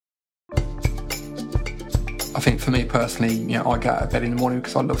I think for me personally, I get out of bed in the morning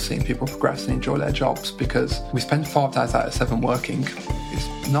because I love seeing people progress and enjoy their jobs, because we spend 5 days out of 7 working.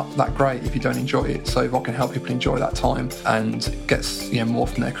 It's not that great if you don't enjoy it. So if I can help people enjoy that time and get more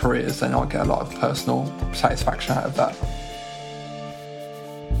from their careers, then I get a lot of personal satisfaction out of that.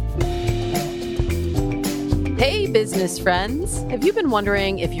 Hey, business friends. Have you been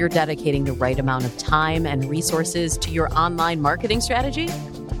wondering if you're dedicating the right amount of time and resources to your online marketing strategy?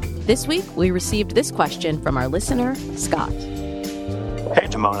 This week, we received this question from our listener, Scott. Hey,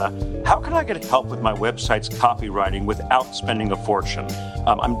 Damona. How can I get help with my website's copywriting without spending a fortune?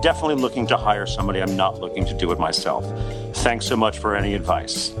 I'm definitely looking to hire somebody. I'm not looking to do it myself. Thanks so much for any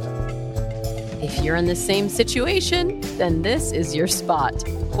advice. If you're in the same situation, then this is your spot.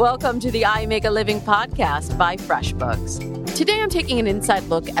 Welcome to the I Make a Living podcast by FreshBooks. Today I'm taking an inside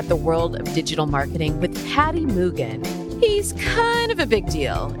look at the world of digital marketing with Paddy Mugen. He's kind of a big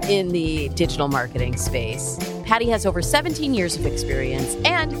deal in the digital marketing space. Paddy has over 17 years of experience,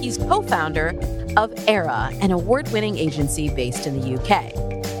 and he's co-founder of Era, an award-winning agency based in the UK.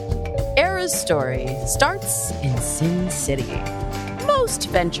 Era's story starts in Sin City. Most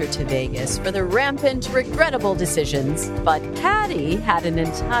venture to Vegas for the rampant, regrettable decisions, but Paddy had an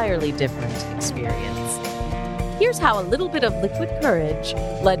entirely different experience. Here's how a little bit of liquid courage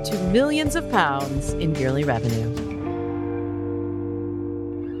led to millions of pounds in yearly revenue.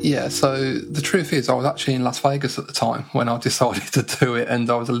 Yeah, so the truth is I was actually in Las Vegas at the time when I decided to do it, and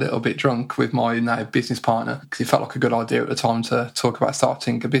I was a little bit drunk with my now business partner because it felt like a good idea at the time to talk about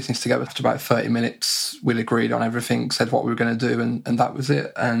starting a business together. After about 30 minutes, we agreed on everything, said what we were going to do, and that was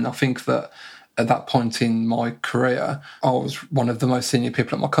it. And I think that at that point in my career, I was one of the most senior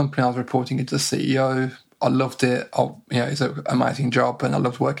people at my company. I was reporting into the CEO. I loved it. It's an amazing job and I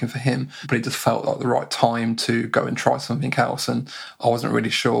loved working for him, but it just felt like the right time to go and try something else. And I wasn't really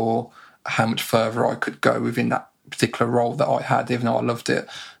sure how much further I could go within that particular role that I had, even though I loved it.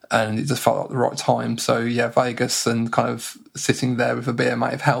 And it just felt like the right time. So yeah, Vegas and kind of sitting there with a beer might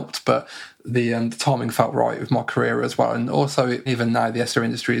have helped, but the timing felt right with my career as well. And also, even now, the SEO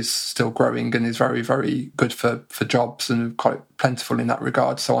industry is still growing and is very, very good for jobs and quite plentiful in that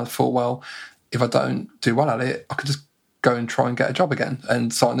regard. So I thought, well, if I don't do well at it, I could just go and try and get a job again.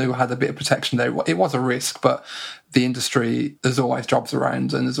 And so I knew I had a bit of protection there. It was a risk, but the industry, there's always jobs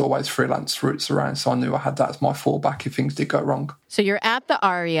around and there's always freelance routes around. So I knew I had that as my fallback if things did go wrong. So you're at the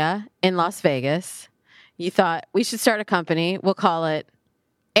Aria in Las Vegas. You thought, we should start a company. We'll call it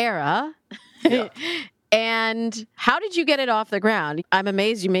Era. Yeah. And how did you get it off the ground? I'm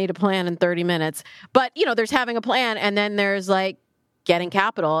amazed you made a plan in 30 minutes. But, there's having a plan and then there's like getting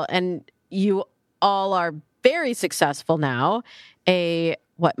capital, and you all are very successful now.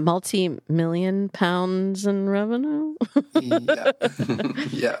 Multi-million pounds in revenue? Yeah.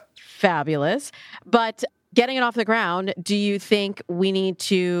 Yeah. Fabulous. But getting it off the ground, do you think we need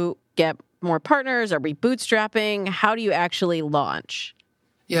to get more partners? Are we bootstrapping? How do you actually launch?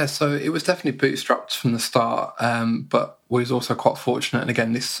 Yeah, so it was definitely bootstrapped from the start, but we was also quite fortunate. And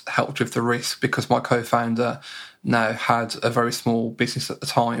again, this helped with the risk because my co-founder now had a very small business at the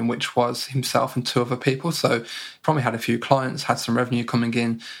time, which was himself and 2 other people. So probably had a few clients, had some revenue coming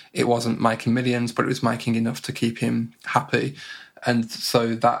in. It wasn't making millions, but it was making enough to keep him happy. And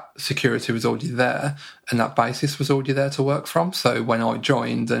so that security was already there and that basis was already there to work from. So when I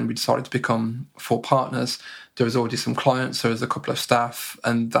joined and we decided to become full partners, there was already some clients, there was a couple of staff,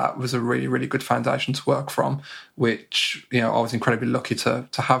 and that was a really, really good foundation to work from, which, I was incredibly lucky to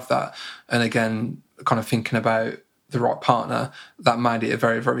have that. And again, kind of thinking about the right partner, that made it a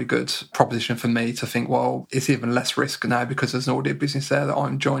very, very good proposition for me to think, well, it's even less risk now because there's already a business there that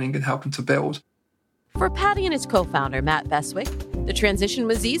I'm joining and helping to build. For Paddy and his co-founder, Matt Beswick, the transition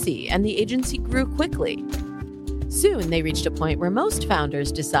was easy and the agency grew quickly. Soon, they reached a point where most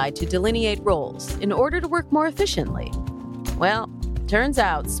founders decide to delineate roles in order to work more efficiently. Well, turns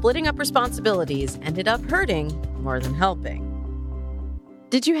out splitting up responsibilities ended up hurting more than helping.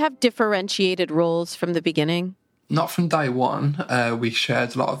 Did you have differentiated roles from the beginning? Not from day one. We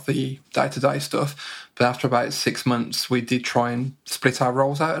shared a lot of the day-to-day stuff, but after about 6 months, we did try and split our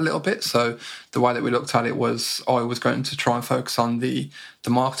roles out a little bit. So the way that we looked at it was I was going to try and focus on the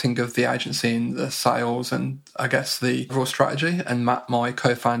marketing of the agency and the sales and I guess the overall strategy. And Matt, my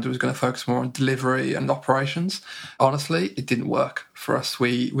co-founder, was going to focus more on delivery and operations. Honestly, it didn't work for us.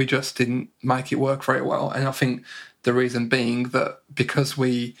 We just didn't make it work very well. And I think the reason being that because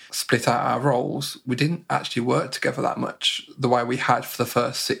we split out our roles, we didn't actually work together that much the way we had for the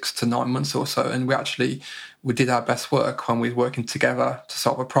first 6 to 9 months or so. And we did our best work when we were working together to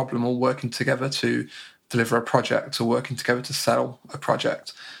solve a problem or working together to deliver a project or working together to sell a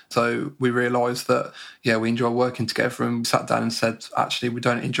project. So we realised that, we enjoy working together, and we sat down and said, actually, we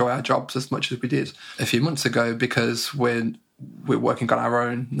don't enjoy our jobs as much as we did a few months ago because we're working on our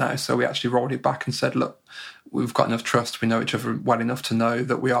own now. So we actually rolled it back and said, look, we've got enough trust. We know each other well enough to know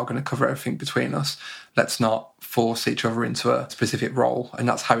that we are going to cover everything between us. Let's not force each other into a specific role. And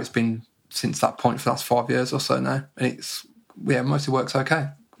that's how it's been since that point for the last 5 years or so now. And it's, mostly works okay.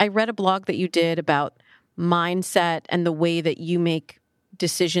 I read a blog that you did about mindset and the way that you make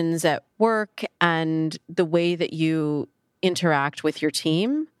decisions at work and the way that you interact with your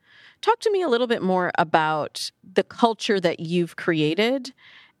team. Talk to me a little bit more about the culture that you've created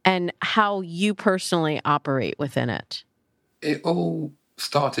and how you personally operate within it. It all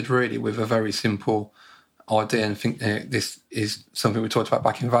started really with a very simple idea, and I think this is something we talked about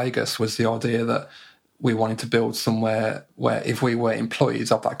back in Vegas, was the idea that we wanted to build somewhere where if we were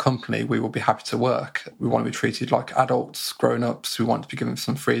employees of that company, we would be happy to work. We want to be treated like adults, grown-ups. We want to be given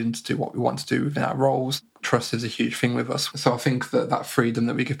some freedom to do what we want to do within our roles. Trust is a huge thing with us. So I think that freedom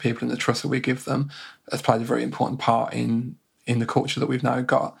that we give people and the trust that we give them has played a very important part in the culture that we've now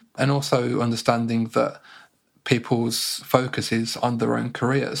got. And also understanding that people's focus is on their own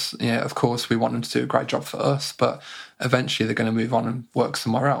careers. Of course, we want them to do a great job for us, but eventually they're going to move on and work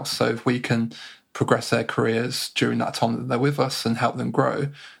somewhere else. So if we can progress their careers during that time that they're with us and help them grow,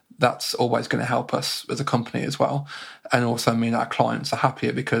 that's always going to help us as a company as well. And also mean our clients are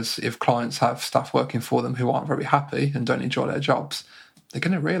happier, because if clients have staff working for them who aren't very happy and don't enjoy their jobs, they're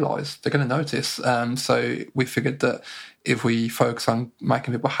going to realise, they're going to notice. So we figured that if we focus on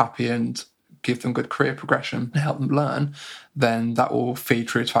making people happy and give them good career progression and help them learn, then that will feed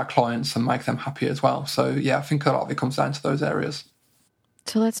through to our clients and make them happy as well. So I think a lot of it comes down to those areas.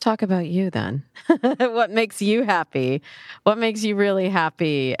 So let's talk about you then. What makes you happy? What makes you really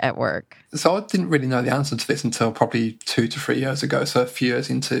happy at work? So I didn't really know the answer to this until probably 2 to 3 years ago, so a few years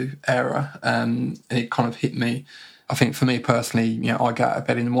into Aira, and it kind of hit me. I think for me personally, I get out of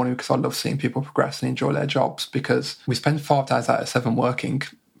bed in the morning because I love seeing people progress and enjoy their jobs, because we spend 5 days out of 7 working.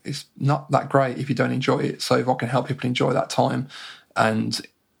 It's not that great if you don't enjoy it. So if I can help people enjoy that time and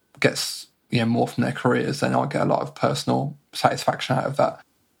get more from their careers, then I get a lot of personal satisfaction out of that.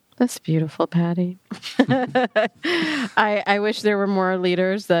 That's beautiful, Patty. I wish there were more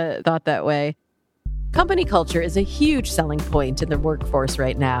leaders that thought that way. Company culture is a huge selling point in the workforce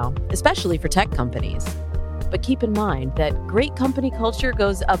right now, especially for tech companies. But keep in mind that great company culture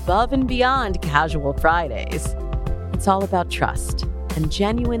goes above and beyond casual Fridays. It's all about trust and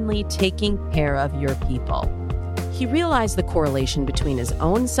genuinely taking care of your people. He realized the correlation between his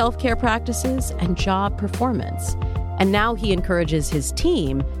own self-care practices and job performance, and now he encourages his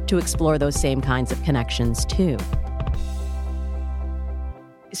team to explore those same kinds of connections too.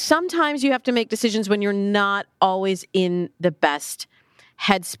 Sometimes you have to make decisions when you're not always in the best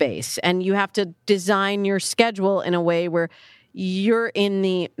headspace, and you have to design your schedule in a way where you're in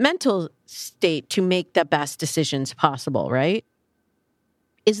the mental state to make the best decisions possible, right?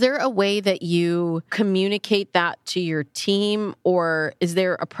 Is there a way that you communicate that to your team, or is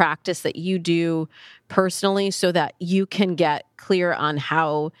there a practice that you do personally so that you can get clear on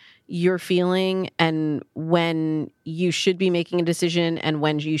how you're feeling and when you should be making a decision and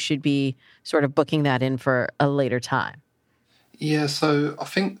when you should be sort of booking that in for a later time? Yeah, so I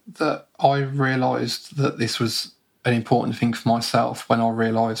think that I realised that this was an important thing for myself when I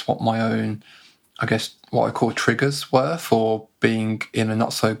realised what my own, what I call triggers were for being in a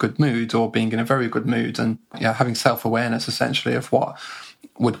not so good mood or being in a very good mood, and having self-awareness essentially of what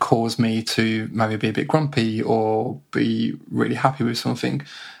would cause me to maybe be a bit grumpy or be really happy with something.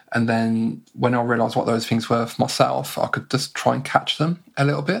 And then when I realised what those things were for myself, I could just try and catch them a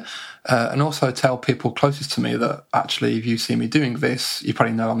little bit. And also tell people closest to me that actually, if you see me doing this, you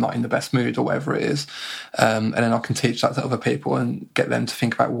probably know I'm not in the best mood or whatever it is. And then I can teach that to other people and get them to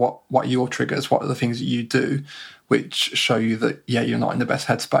think about what are your triggers, what are the things that you do, which show you that, you're not in the best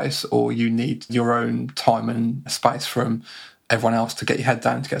headspace, or you need your own time and space from everyone else to get your head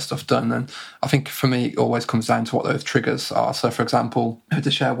down to get stuff done. And I think for me, it always comes down to what those triggers are. So for example,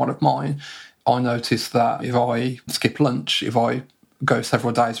 to share one of mine, I noticed that if I skip lunch, if I go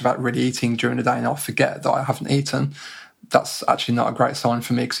several days without really eating during the day and I forget that I haven't eaten, that's actually not a great sign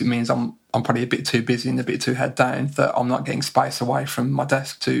for me, because it means I'm probably a bit too busy and a bit too head down, that I'm not getting space away from my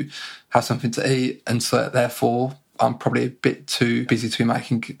desk to have something to eat. And so therefore, I'm probably a bit too busy to be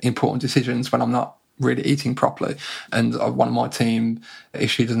making important decisions when I'm not really eating properly. And one of my team,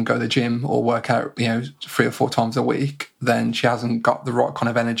 if she doesn't go to the gym or work out 3 or 4 times a week, then she hasn't got the right kind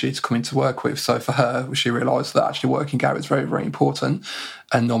of energy to come into work with. So for her, she realised that actually working out is very, very important.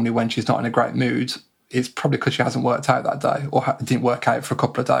 And normally when she's not in a great mood, it's probably because she hasn't worked out that day or didn't work out for a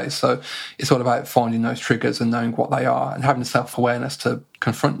couple of days. So it's all about finding those triggers and knowing what they are and having the self-awareness to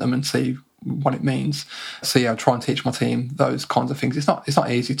confront them and see what it means. So yeah, I try and teach my team those kinds of things. It's not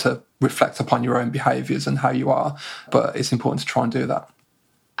easy to reflect upon your own behaviours and how you are, but it's important to try and do that.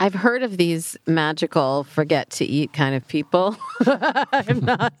 I've heard of these magical forget to eat kind of people.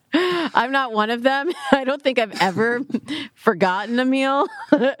 I'm not one of them. I don't think I've ever forgotten a meal.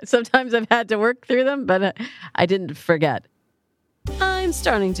 Sometimes I've had to work through them, but I didn't forget. I'm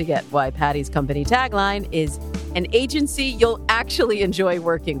starting to get why Patty's company tagline is an agency you'll actually enjoy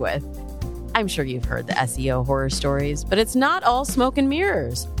working with. I'm sure you've heard the SEO horror stories, but it's not all smoke and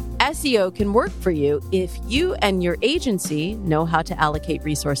mirrors. SEO can work for you if you and your agency know how to allocate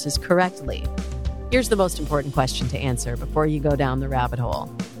resources correctly. Here's the most important question to answer before you go down the rabbit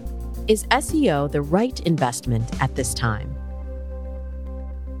hole. Is SEO the right investment at this time?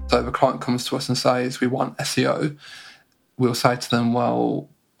 So if a client comes to us and says, we want SEO, we'll say to them, well,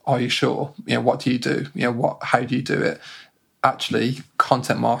 are you sure? What do you do? How do you do it? Actually,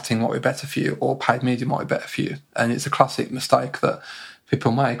 content marketing might be better for you or paid media might be better for you. And it's a classic mistake that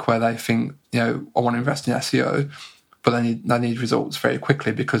people make where they think, I want to invest in SEO, but they need results very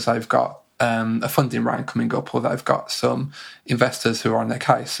quickly because they've got a funding round coming up or they've got some investors who are on their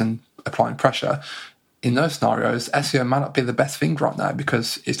case and applying pressure. In those scenarios, SEO might not be the best thing right now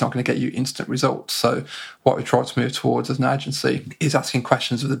because it's not going to get you instant results. So what we try to move towards as an agency is asking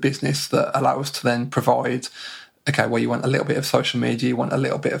questions of the business that allow us to then provide, okay, well, you want a little bit of social media, you want a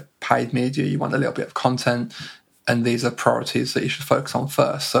little bit of paid media, you want a little bit of content, and these are priorities that you should focus on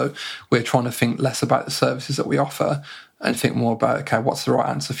first. So we're trying to think less about the services that we offer and think more about, okay, what's the right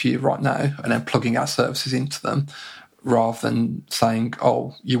answer for you right now, and then plugging our services into them rather than saying,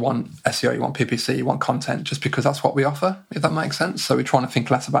 oh, you want SEO, you want PPC, you want content, just because that's what we offer, if that makes sense. So we're trying to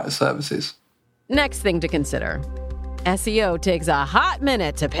think less about the services. Next thing to consider, SEO takes a hot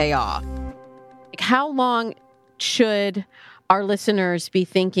minute to pay off. How long should our listeners be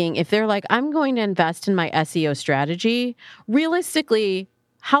thinking if they're like, I'm going to invest in my SEO strategy? Realistically,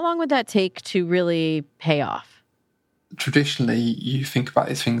 how long would that take to really pay off? Traditionally, you think about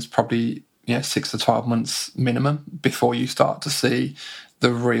these things probably 6 to 12 months minimum before you start to see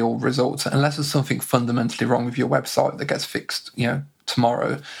the real results. Unless there's something fundamentally wrong with your website that gets fixed,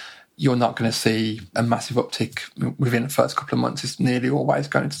 tomorrow, you're not going to see a massive uptick within the first couple of months. It's nearly always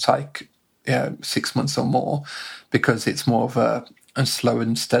going to take 6 months or more because it's more of a slow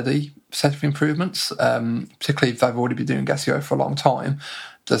and steady set of improvements, particularly if they've already been doing SEO for a long time.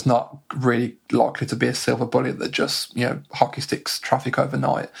 There's not really likely to be a silver bullet that just, hockey sticks traffic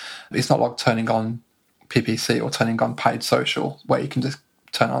overnight. It's not like turning on PPC or turning on paid social where you can just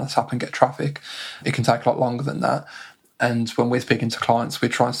turn on the tap and get traffic. It can take a lot longer than that. And when we're speaking to clients, we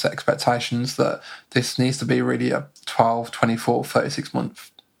try and set expectations that this needs to be really a 12, 24,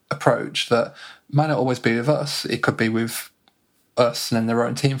 36-month approach that may not always be with us. It could be with us and then their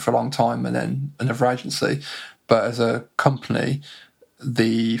own team for a long time and then another agency. But as a company,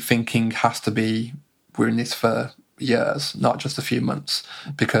 the thinking has to be we're in this for years, not just a few months,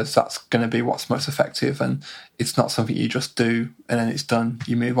 because that's going to be what's most effective. And it's not something you just do and then it's done,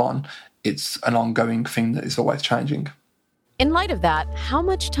 you move on. It's an ongoing thing that is always changing. In light of that, how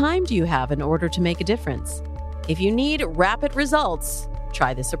much time do you have in order to make a difference? If you need rapid results,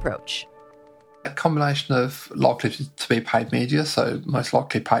 try this approach. A combination of likely to be paid media, so most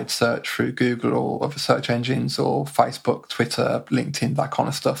likely paid search through Google or other search engines or Facebook, Twitter, LinkedIn, that kind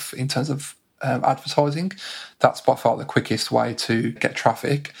of stuff in terms of advertising. That's by far the quickest way to get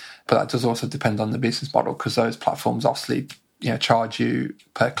traffic, but that does also depend on the business model because those platforms obviously charge you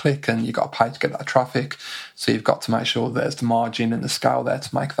per click and you've got to pay to get that traffic. So you've got to make sure there's the margin and the scale there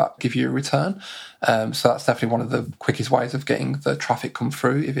to make that give you a return. So that's definitely one of the quickest ways of getting the traffic come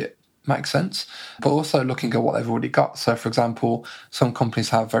through if it makes sense. But also looking at what they've already got. So for example, some companies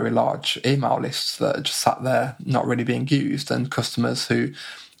have very large email lists that are just sat there not really being used, and customers who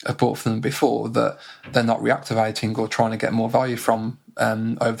have bought from them before that they're not reactivating or trying to get more value from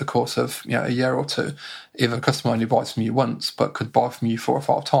over the course of a year or two. If a customer only buys from you once but could buy from you 4 or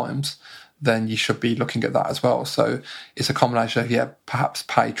 5 times, then you should be looking at that as well. So it's a combination of, perhaps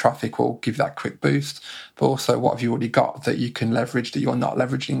paid traffic will give that quick boost, but also what have you already got that you can leverage that you're not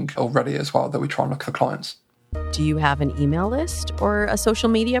leveraging already as well, that we try and look for clients. Do you have an email list or a social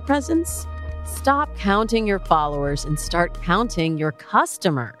media presence? Stop counting your followers and start counting your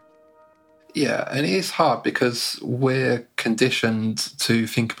customer. Yeah, and it is hard because we're conditioned to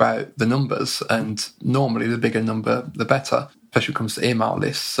think about the numbers, and normally the bigger number, the better, especially when it comes to email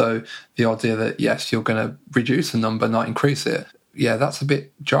lists. So the idea that, yes, you're going to reduce the number, not increase it, yeah, that's a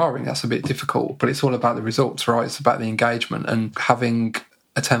bit jarring. That's a bit difficult, but it's all about the results, right? It's about the engagement, and having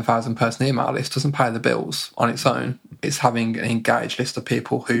a 10,000 person email list doesn't pay the bills on its own. It's having an engaged list of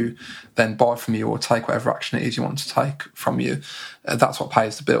people who then buy from you or take whatever action it is you want to take from you. That's what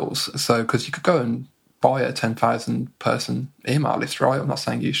pays the bills. So, because you could go and buy a 10,000 person email list, right? I'm not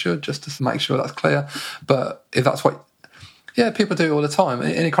saying you should, just to make sure that's clear. But if that's what, yeah, people do it all the time,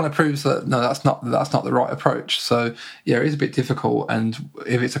 and it kind of proves that no, that's not the right approach. So yeah, it is a bit difficult. And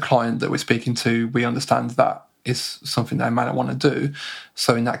if it's a client that we're speaking to, we understand that is something they may not want to do.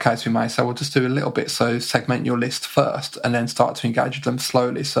 So in that case, we may say, well, just do a little bit. So segment your list first and then start to engage with them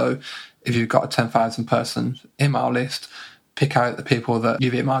slowly. So if you've got a 10,000 person email list, pick out the people that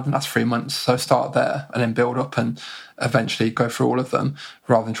you've emailed in the last 3 months. So start there and then build up and eventually go through all of them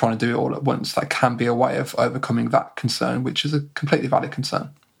rather than trying to do it all at once. That can be a way of overcoming that concern, which is a completely valid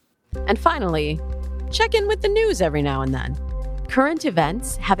concern. And finally, check in with the news every now and then. Current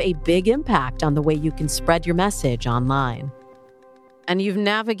events have a big impact on the way you can spread your message online. And you've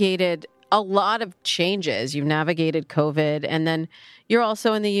navigated a lot of changes. You've navigated COVID, and then you're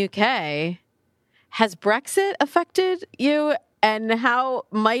also in the UK. Has Brexit affected you, and how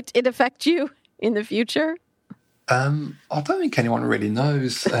might it affect you in the future? I don't think anyone really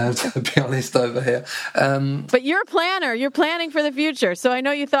knows, to be honest, over here. But you're a planner. You're planning for the future, so I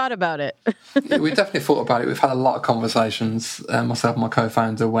know you thought about it. We definitely thought about it. We've had a lot of conversations, myself and my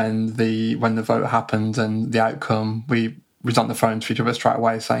co-founder, when the vote happened and the outcome. We was on the phone to each other straight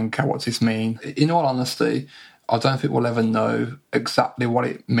away saying, okay, what's this mean? In all honesty, I don't think we'll ever know exactly what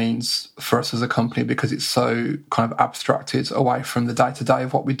it means for us as a company because it's so kind of abstracted away from the day-to-day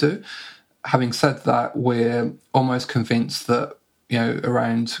of what we do. Having said that, we're almost convinced that, you know,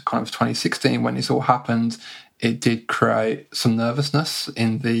 around kind of 2016 when this all happened, it did create some nervousness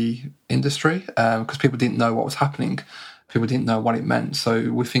in the industry because people didn't know what was happening. People didn't know what it meant.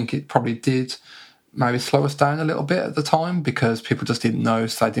 So we think it probably did maybe slow us down a little bit at the time because people just didn't know,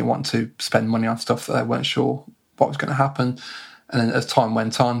 so they didn't want to spend money on stuff that they weren't sure what was going to happen. And then as time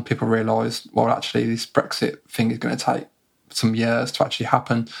went on, people realised, well, actually, this Brexit thing is going to take some years to actually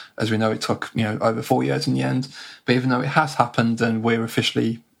happen. As we know, it took, you know, over 4 years in the end. But even though it has happened and we're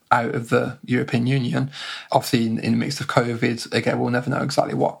officially out of the European Union, obviously in the midst of COVID, again, we'll never know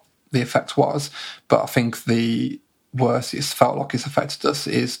exactly what the effect was. But I think the worst it's felt like it's affected us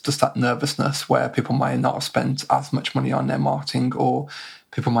is just that nervousness where people may not have spent as much money on their marketing, or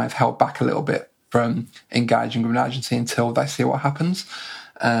people may have held back a little bit from engaging with an agency until they see what happens.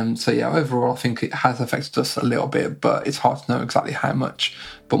 So yeah, overall, I think it has affected us a little bit, but it's hard to know exactly how much,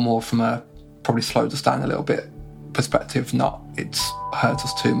 but more from a probably slowed us down a little bit perspective, not it's hurt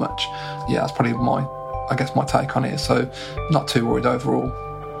us too much. Yeah, that's probably my take on it. So not too worried overall.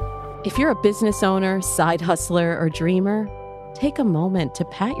 If you're a business owner, side hustler, or dreamer, take a moment to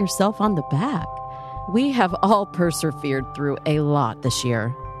pat yourself on the back. We have all persevered through a lot this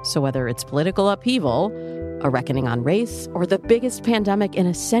year. So whether it's political upheaval, a reckoning on race, or the biggest pandemic in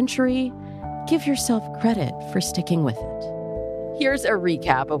a century, give yourself credit for sticking with it. Here's a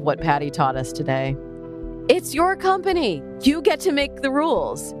recap of what Patty taught us today. It's your company. You get to make the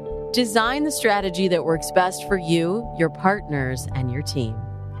rules. Design the strategy that works best for you, your partners, and your team,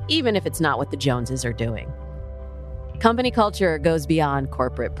 even if it's not what the Joneses are doing. Company culture goes beyond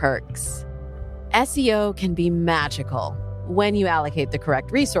corporate perks. SEO can be magical when you allocate the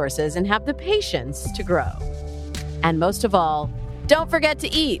correct resources and have the patience to grow. And most of all, don't forget to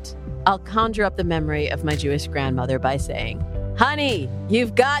eat. I'll conjure up the memory of my Jewish grandmother by saying, honey,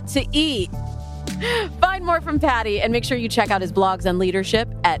 you've got to eat. Find more from Patty and make sure you check out his blogs on leadership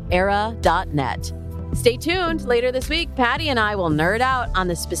at era.net. Stay tuned. Later this week, Patty and I will nerd out on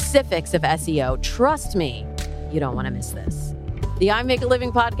the specifics of SEO. Trust me, you don't want to miss this. The I Make a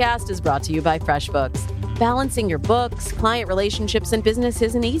Living podcast is brought to you by FreshBooks. Balancing your books, client relationships, and business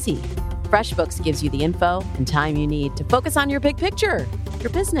isn't easy. FreshBooks gives you the info and time you need to focus on your big picture, your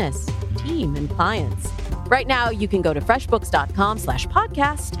business, team, and clients. Right now, you can go to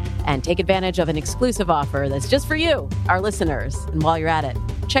freshbooks.com/podcast and take advantage of an exclusive offer that's just for you, our listeners. And while you're at it,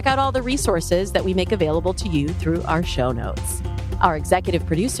 check out all the resources that we make available to you through our show notes. Our executive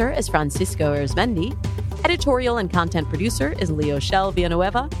producer is Francisco Erzmendi. Editorial and content producer is Leo Shell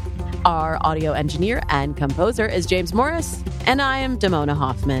Villanueva. Our audio engineer and composer is James Morris, and I am Damona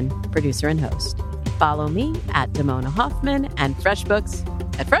Hoffman, producer and host. Follow me at Damona Hoffman and FreshBooks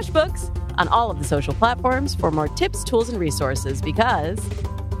at FreshBooks on all of the social platforms for more tips, tools, and resources because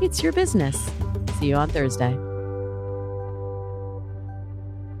it's your business. See you on Thursday.